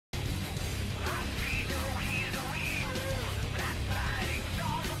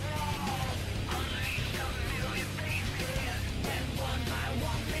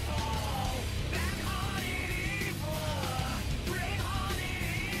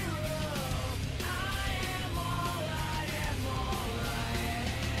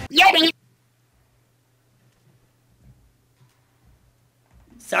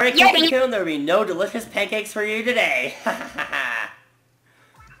Sorry, Captain Coon, there will be no delicious pancakes for you today.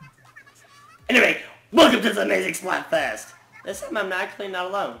 Anyway, welcome to this amazing Splatfest. This time I'm actually not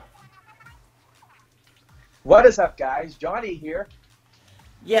alone. What is up, guys? Johnny here.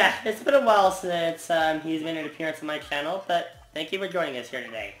 Yeah, it's been a while since he's made an appearance on my channel, but thank you for joining us here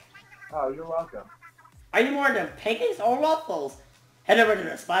today. Oh, you're welcome. Are you more into pancakes or waffles? Head over to the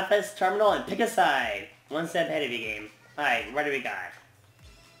Splatfest terminal and pick a side. One step ahead of you, game. Alright, what do we got?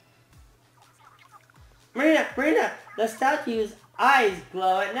 Marina, the statue's eyes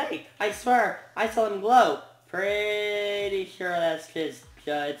glow at night. I swear, I saw them glow. Pretty sure that's just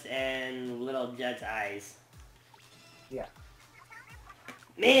Judd's and little Judd's eyes. Yeah.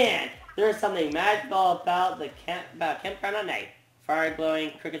 Man, there's something magical about the campground at night. Fire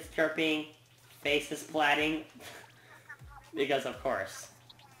glowing, crickets chirping, faces splatting. Because of course.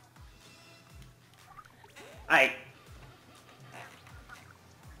 Alright.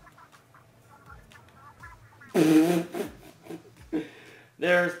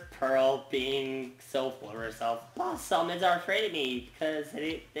 There's Pearl being so full of herself. Boss summons are afraid of me because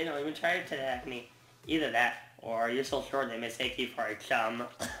they don't even try to attack me. Either that, or you're so short they mistake you for a chum.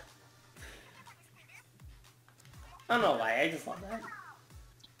 I don't know why, I just love that.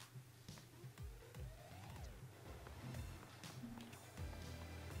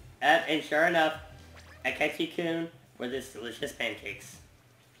 And sure enough, I catch you, Coon, with this delicious pancakes.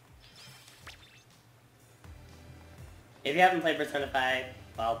 If you haven't played Persona 5,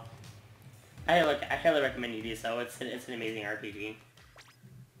 well, I highly recommend you do so. It's an amazing RPG.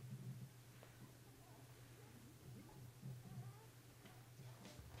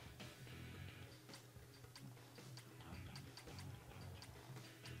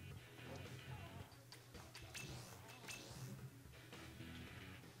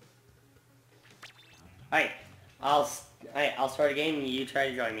 Alright, I'll start a game and you try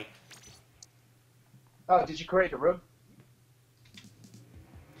to join me. Oh, did you create a room?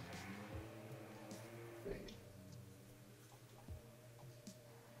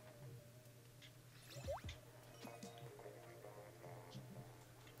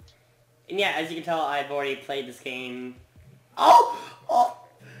 And yeah, as you can tell, I've already played this game. Oh!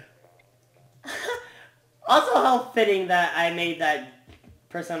 Also, how fitting that I made that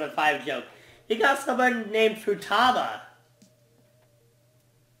Persona 5 joke. You got someone named Futaba.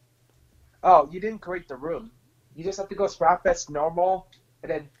 Oh, you didn't create the room. You just have to go Splatfest normal, and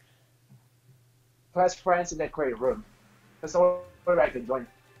then press friends, and then create a room. That's the only way I can join.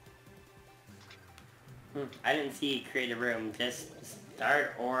 I didn't see create a room. Just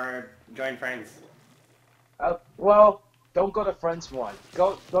start or join friends. Well, don't go to friends one.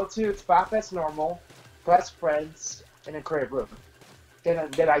 Go to Splatfest normal, press friends, and then create a room.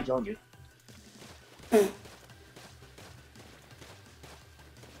 Then I join you.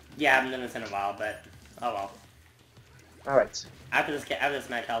 Yeah, I haven't done this in a while, but oh well. All right. After this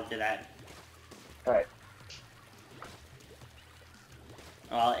match, I'll do that. All right.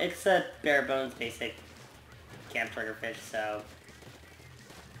 Well, it's a bare bones basic camp triggerfish, so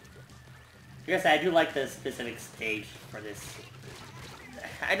I guess I do like the specific stage for this.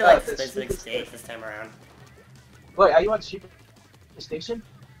 I do like the specific stage this time around. Wait, are you on Super Station?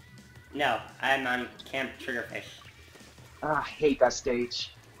 No, I'm on Camp Triggerfish. Ah, I hate that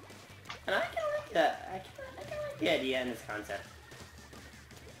stage. And I kinda like that. I kinda like the idea in this concept.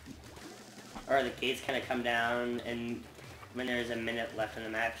 Or the gates kinda come down and when there's a minute left in the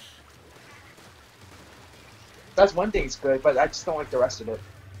match. That's one thing it's good, but I just don't like the rest of it.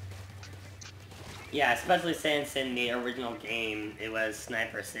 Yeah, especially since in the original game it was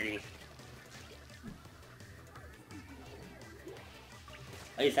Sniper City.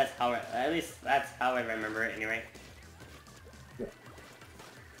 At least that's how I remember it anyway. Yeah.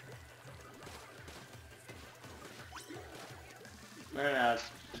 I don't know.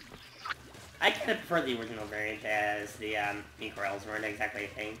 I kind of prefer the original variant as the ink rails weren't exactly a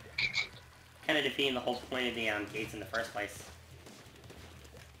thing. Kind of defeating the whole point of the gates in the first place.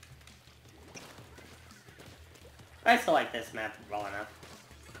 I still like this map well enough.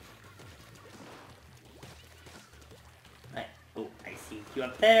 Oh, I see you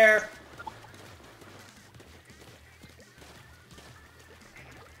up there.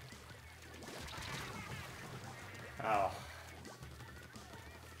 Oh.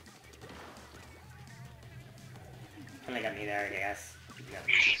 Kinda got me there, I guess.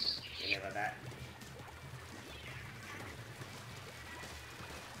 Yeah, about that.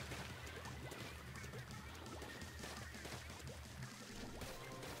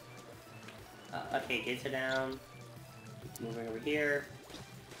 Okay, gates are down. Moving over here.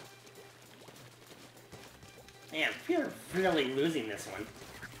 Man, we're really losing this one.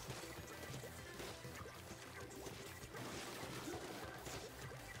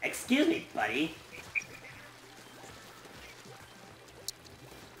 Excuse me, buddy.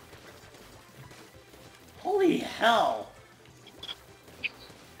 Holy hell!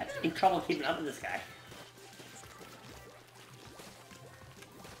 I'm having trouble keeping up with this guy.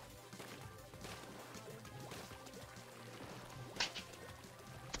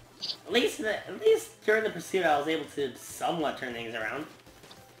 At least during the pursuit, I was able to somewhat turn things around.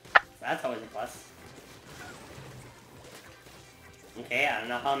 So that's always a plus. Okay, I don't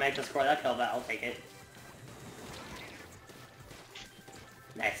know how I managed to score that kill, but I'll take it.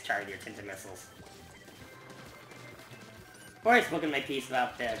 Nice try with your tinted missiles. I've already spoken my piece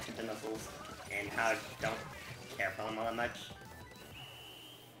about the tinted missiles and how I don't care for them all that much.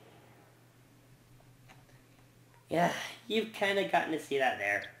 Yeah, you've kind of gotten to see that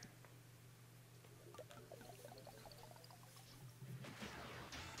there.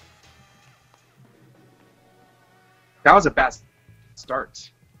 That was a bad start.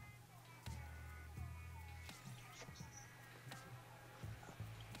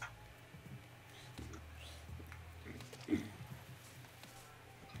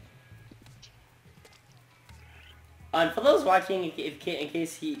 And for those watching, in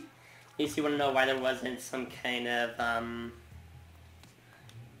case you want to know why there wasn't some kind of I'm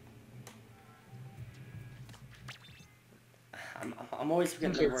always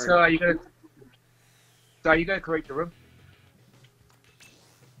forgetting the Okay, word. so are you gonna create the room?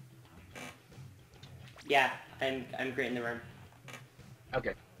 Yeah, I'm creating the room.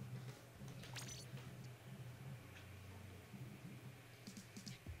 Okay.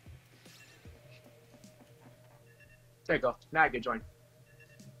 There you go. Now I can join.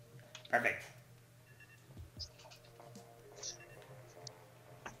 Perfect.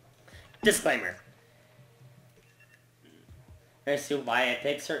 Disclaimer. As to why I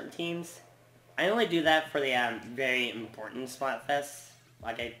pick certain teams, I only do that for the very important Splatfests,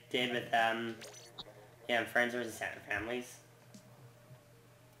 like I did with Friends versus Families.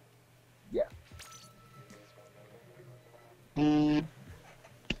 Yeah.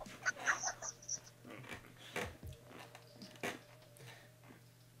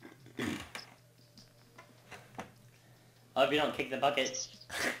 Oh, if you don't kick the bucket.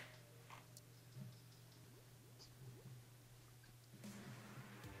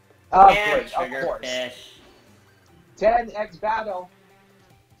 Of Yeah, course, of course. triggerfish. 10x battle.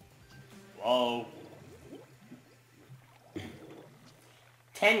 Whoa.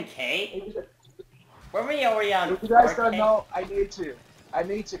 10K? Were we already on If you guys 4K? don't know, I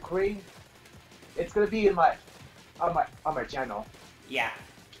need to create. It's gonna be in my on my channel Yeah.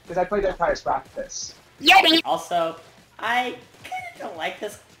 because I played the entire Splatfest. Also, I kind of don't like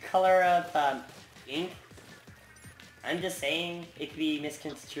this color of ink. I'm just saying it could be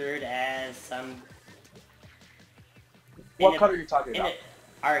misconstrued as some... What color are you talking about?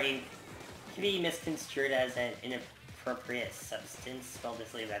 Our ink could be misconstrued as an inappropriate substance. We'll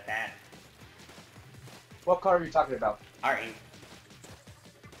just leave it at that. What color are you talking about? Our ink.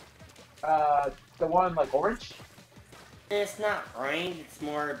 The one like orange? It's not orange, it's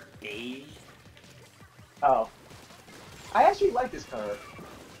more beige. Oh. I actually like this color.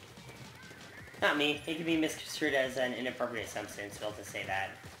 Not me. It could be misconstrued as an inappropriate substance. We'll just say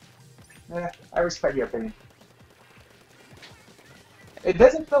that. I respect your opinion. It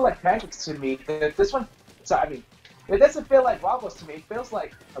doesn't feel like pancakes to me. This one, so I mean, it doesn't feel like waffles to me. It feels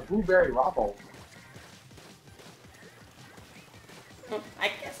like a blueberry waffle.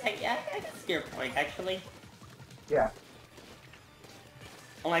 I guess I guess your point actually. Yeah.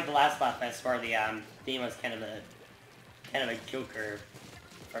 Unlike the last Splatfest where the theme was kind of a Joker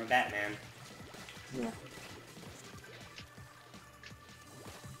from Batman. Yeah.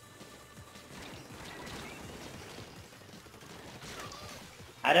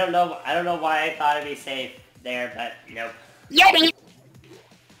 I don't know why I thought it'd be safe there, but nope. Yeti!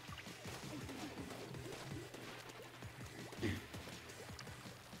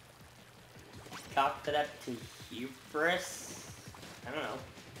 Chalked it up to hubris? I don't know.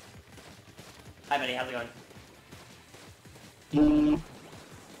 Hi buddy, how's it going?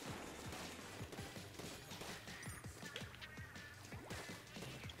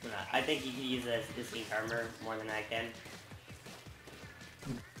 I think you can use this ink armor more than I can.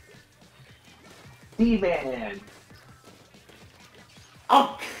 D-Man!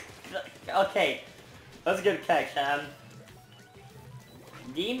 Oh! Okay. That was a good catch.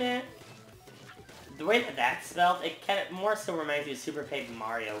 D-Man? The way that's spelled, it kind of more so reminds me of Super Paper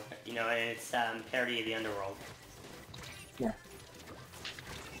Mario, you know, and it's parody of the Underworld. Yeah.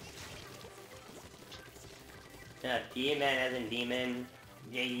 Demon as in demon,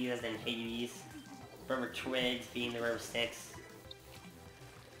 Hades as in Hades, river twigs being the river Styx.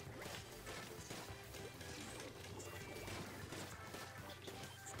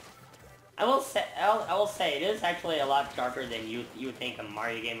 I will say it is actually a lot darker than you would think a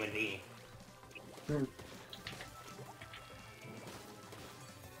Mario game would be. Hmm.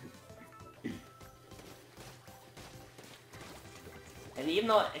 And even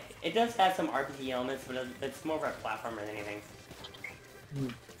though it does have some RPG elements, but it's more of a platformer than anything. Hmm.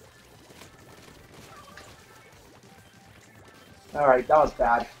 Alright, that was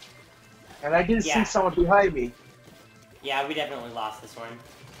bad. And I did see someone behind me. Yeah, we definitely lost this one.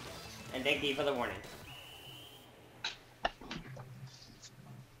 And thank you for the warning.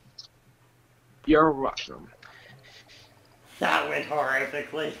 You're welcome. That went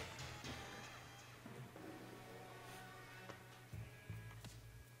horrifically.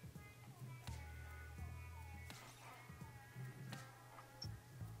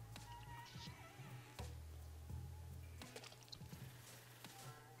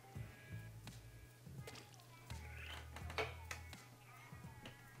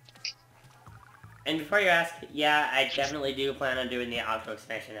 And before you ask, yeah, I definitely do plan on doing the auto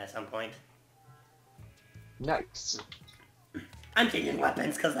expansion at some point. Nice. I'm taking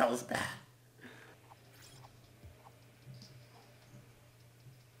weapons because that was bad.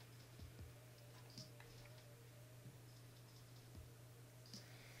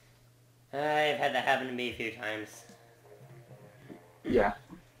 I've had that happen to me a few times. Yeah.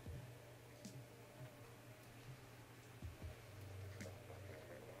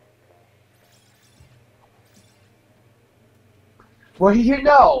 What do you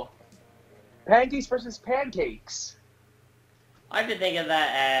know? Pancakes versus pancakes. I could think of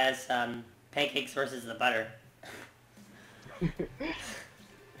that as pancakes versus the butter.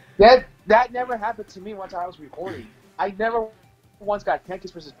 that never happened to me once I was recording. I never once got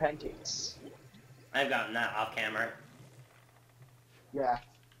pancakes versus pancakes. I've gotten that off camera. Yeah.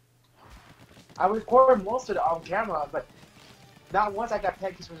 I recorded most of it on camera, but not once I got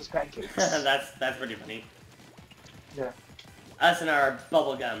pancakes versus pancakes. that's pretty funny. Yeah. Us and our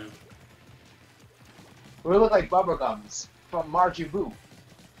bubble gum. We look like bubblegums from Margie Boo.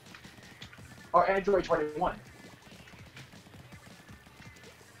 Or Android 21.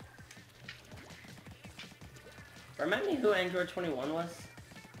 Remind me who Android 21 was?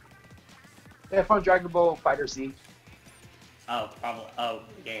 Yeah, from Dragon Ball Fighter Z. Oh, probably. Oh,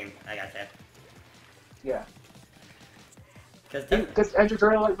 the game. I gotcha. Yeah. Because Android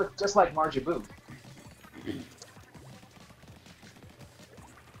 21 looked just like Margie Boo.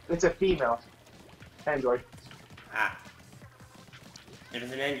 It's a female android. Ah. If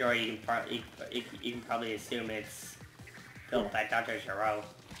it's an android, you can probably assume it's built by Dr. Giro.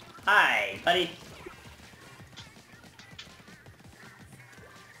 Hi, buddy.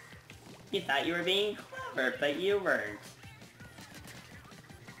 You thought you were being clever, but you weren't.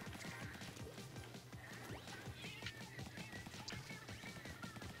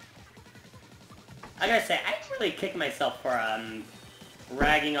 I gotta say, I really kicked myself for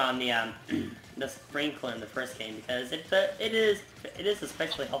ragging on the the sprinkler in the first game because it is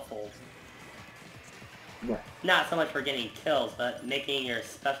especially helpful. Yeah. Not so much for getting kills, but making your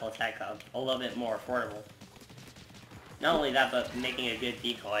special attack a little bit more affordable. Not only that, but making a good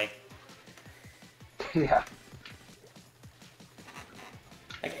decoy. Yeah.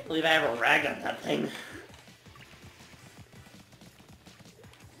 I can't believe I ever ragged on that thing.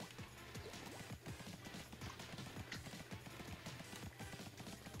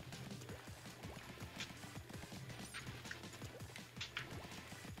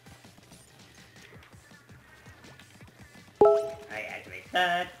 I activate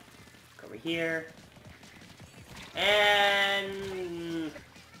that. Go over here. And...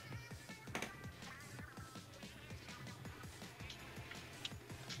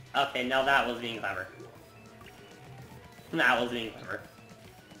 okay, now that was being clever. That was being clever.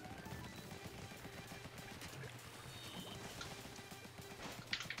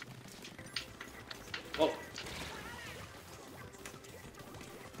 Oh.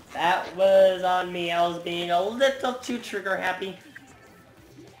 That was on me. I was being a little too trigger happy.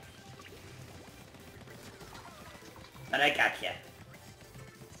 But I got you.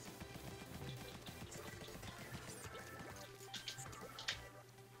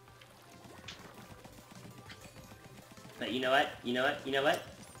 But you know what? You know what? You know what?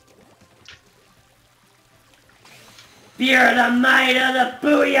 Fear the might of the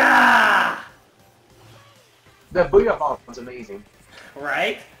Booyah! The Booyah Bomb was amazing.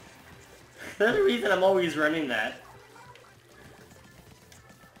 Right? That's the reason I'm always running that.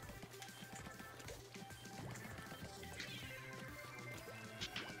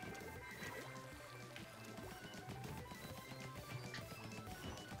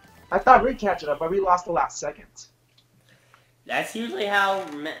 I thought we'd catch it up, but we lost the last second. That's usually how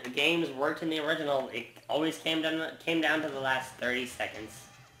games worked in the original. It always came down to the last 30 seconds.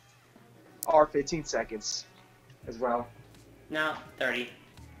 Or 15 seconds as well. No, 30.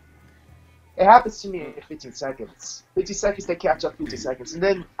 It happens to me in 15 seconds. 50 seconds, they catch up 50 seconds. And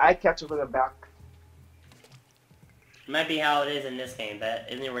then I catch up with them back. Might be how it is in this game, but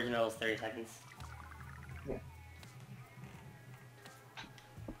in the original it was 30 seconds. Yeah.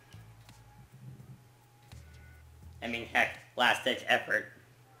 I mean, heck, last-ditch effort.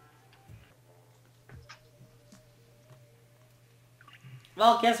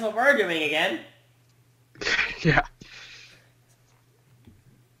 Well, guess what we're doing again? Yeah.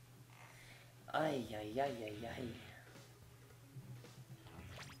 Ay, ay, ay, ay, ay.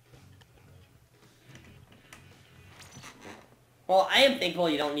 Well, I am thankful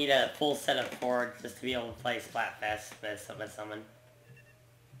you don't need a full set of 4 just to be able to play Splatfest with someone.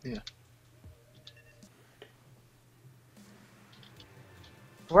 Yeah.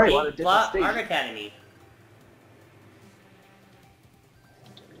 Right, what a different stage. Art Academy.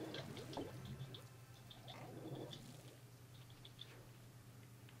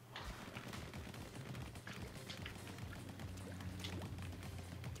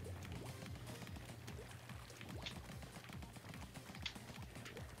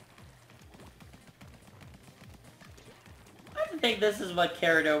 I think this is what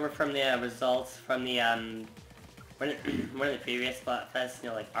carried over from the results from the one of the previous Splatfests, you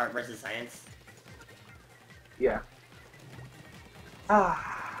know, like art versus science. Yeah.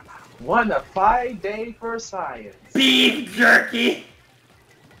 Ah, won a 5-day for science. Beef jerky!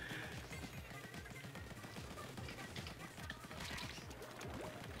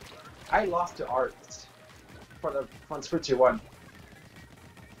 I lost to art for the Switch 1.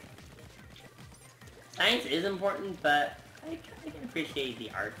 Science is important, but I can appreciate the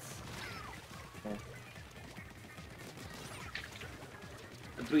arts. Okay.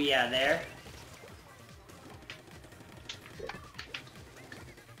 The booyah there.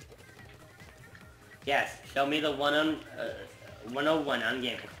 Yes, show me the 101 on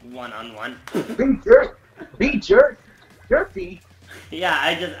gaming. One-on-one. Beef jerk! Jerky! Yeah,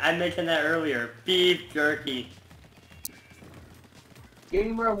 I mentioned that earlier. Beef jerky.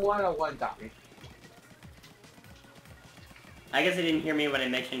 Gamer 101 got me. I guess they didn't hear me when I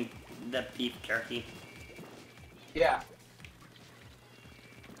mentioned the beef jerky. Yeah.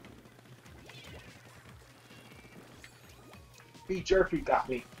 Beef jerky got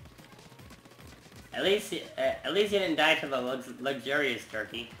me. At least you didn't die to the luxurious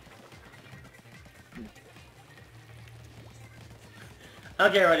jerky. I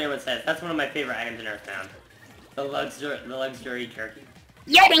don't care what anyone says. That's one of my favorite items in Earthbound. The luxury jerky.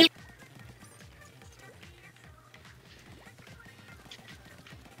 Yeti!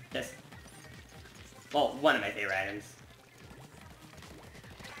 Just, well, one of my favorite items.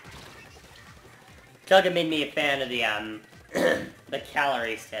 Chugga made me a fan of the the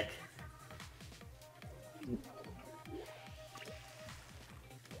calorie stick.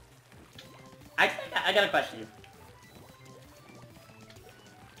 I got a question.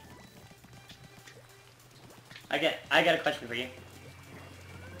 I got a question for you.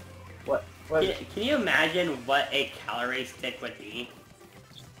 What? Can you imagine what a calorie stick would be?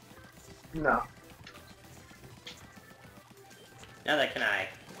 No. Neither can I.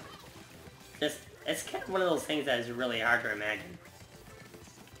 It's kind of one of those things that is really hard to imagine.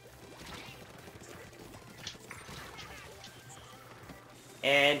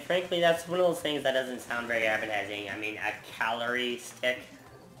 And frankly, that's one of those things that doesn't sound very appetizing. I mean, a calorie stick.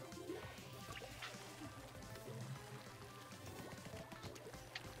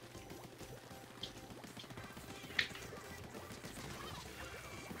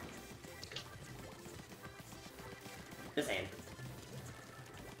 Just saying.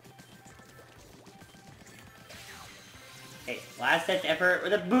 Hey, last ditch effort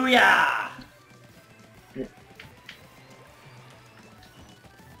with a booyah!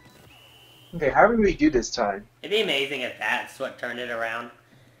 Okay, how do we do this time? It'd be amazing if that's what turned it around.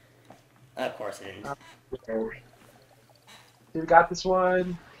 Of course it didn't. Okay. We got this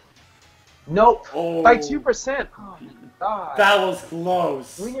one. Nope. Oh. By 2%. Oh my god. That was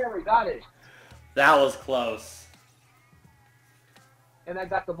close. We nearly got it. That was close. And I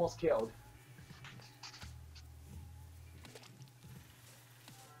got the most killed.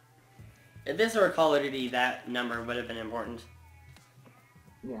 If this were Call of Duty, that number would have been important.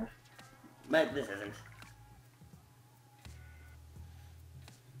 Yeah. But this isn't.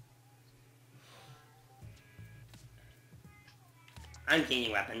 I'm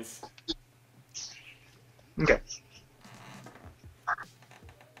gaining weapons. Okay.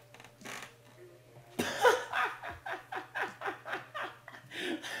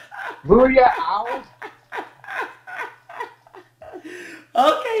 Booyah Owl?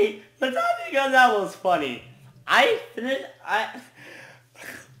 Okay, but not because that was funny. We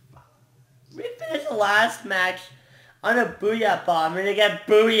finished the last match on a booyah bomb and they get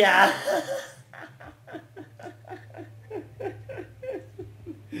booyah.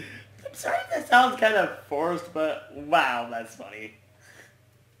 I'm sorry if that sounds kind of forced, but wow, that's funny.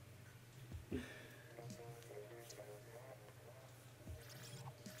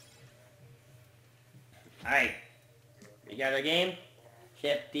 Alright, we got our game.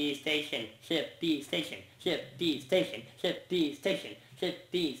 Shift D station, shift D station, shift D station, shift D station,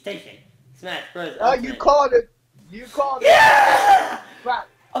 shift D station. Smash Bros. Oh, you Ultimate. called it! You called it! Yeah!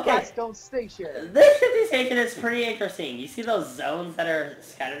 Okay. Gladstone Station. This shifting station is pretty interesting. You see those zones that are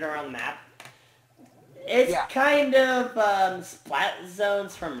scattered around the map? It's kind of splat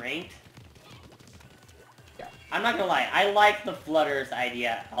zones from Ranked. Yeah. I'm not gonna lie, I like the Flutters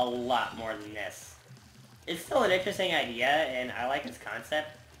idea a lot more than this. It's still an interesting idea, and I like its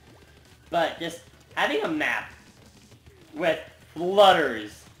concept. But just having a map with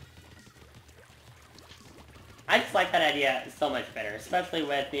Flutters, I just like that idea so much better, especially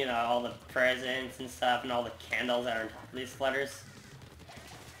with, you know, all the presents and stuff and all the candles that are on top of these Flutters.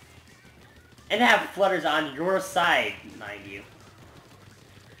 And to have Flutters on your side, mind you.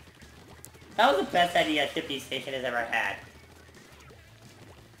 That was the best idea Shifty Station has ever had.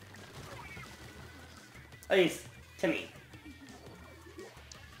 At least, to me.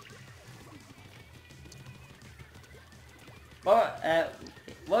 Well,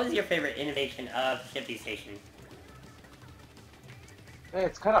 what was your favorite innovation of Shifty Station?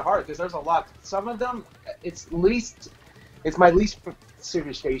 It's kind of hard because there's a lot. Some of them, it's my least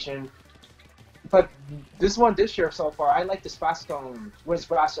favorite station. But this one this year so far, I like the Splatstone, when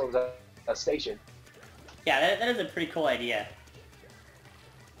Splatstone's a station. Yeah, that is a pretty cool idea.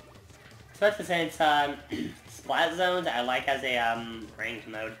 Especially since Splat Zones I like as a ranked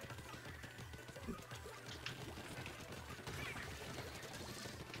mode.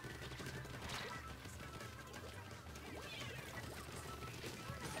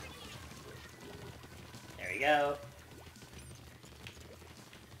 There we go.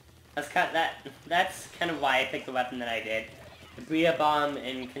 That's kind of why I picked the weapon that I did. The Booyah Bomb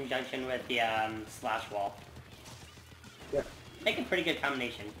in conjunction with the Slash Wall. Yeah. Make a pretty good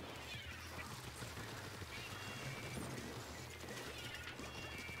combination.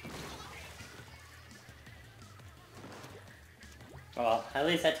 Well, at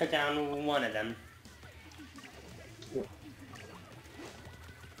least I took down one of them. Yeah.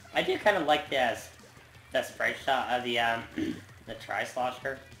 I do kind of like the sprite shot of the the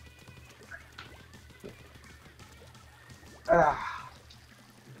Tri-Slosher.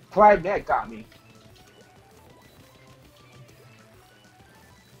 Prime Net got me.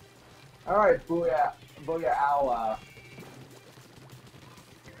 Alright, Booyah Owl.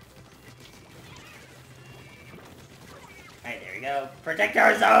 Alright, there we go. Protect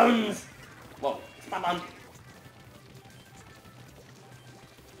our zones! Whoa, stop on.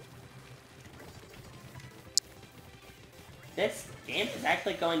 This game is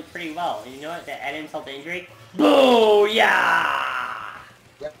actually going pretty well. You know what? To add insult to injury? Booyah!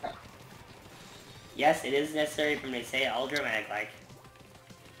 Yeah. Yes, it is necessary for me to say it all dramatic like.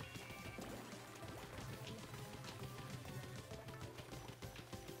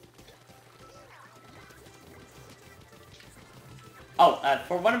 Oh,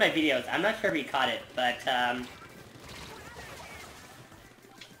 for one of my videos, I'm not sure if you caught it, but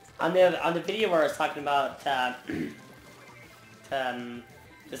on the video where I was talking about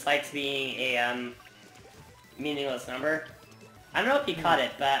dislikes being a meaningless number, I don't know if you caught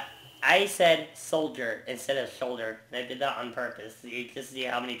it, but I said soldier instead of shoulder. I did that on purpose, just to see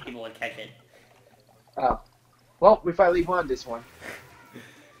how many people would catch it. Oh. Well, we finally won this one.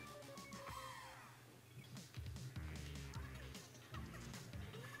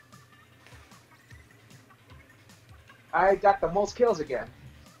 I got the most kills again.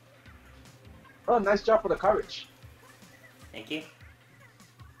 Oh, nice job for the courage. Thank you.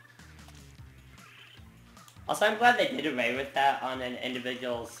 Also, I'm glad they did away with that on an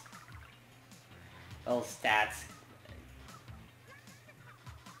individual's little stats.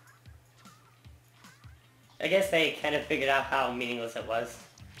 I guess they kind of figured out how meaningless it was.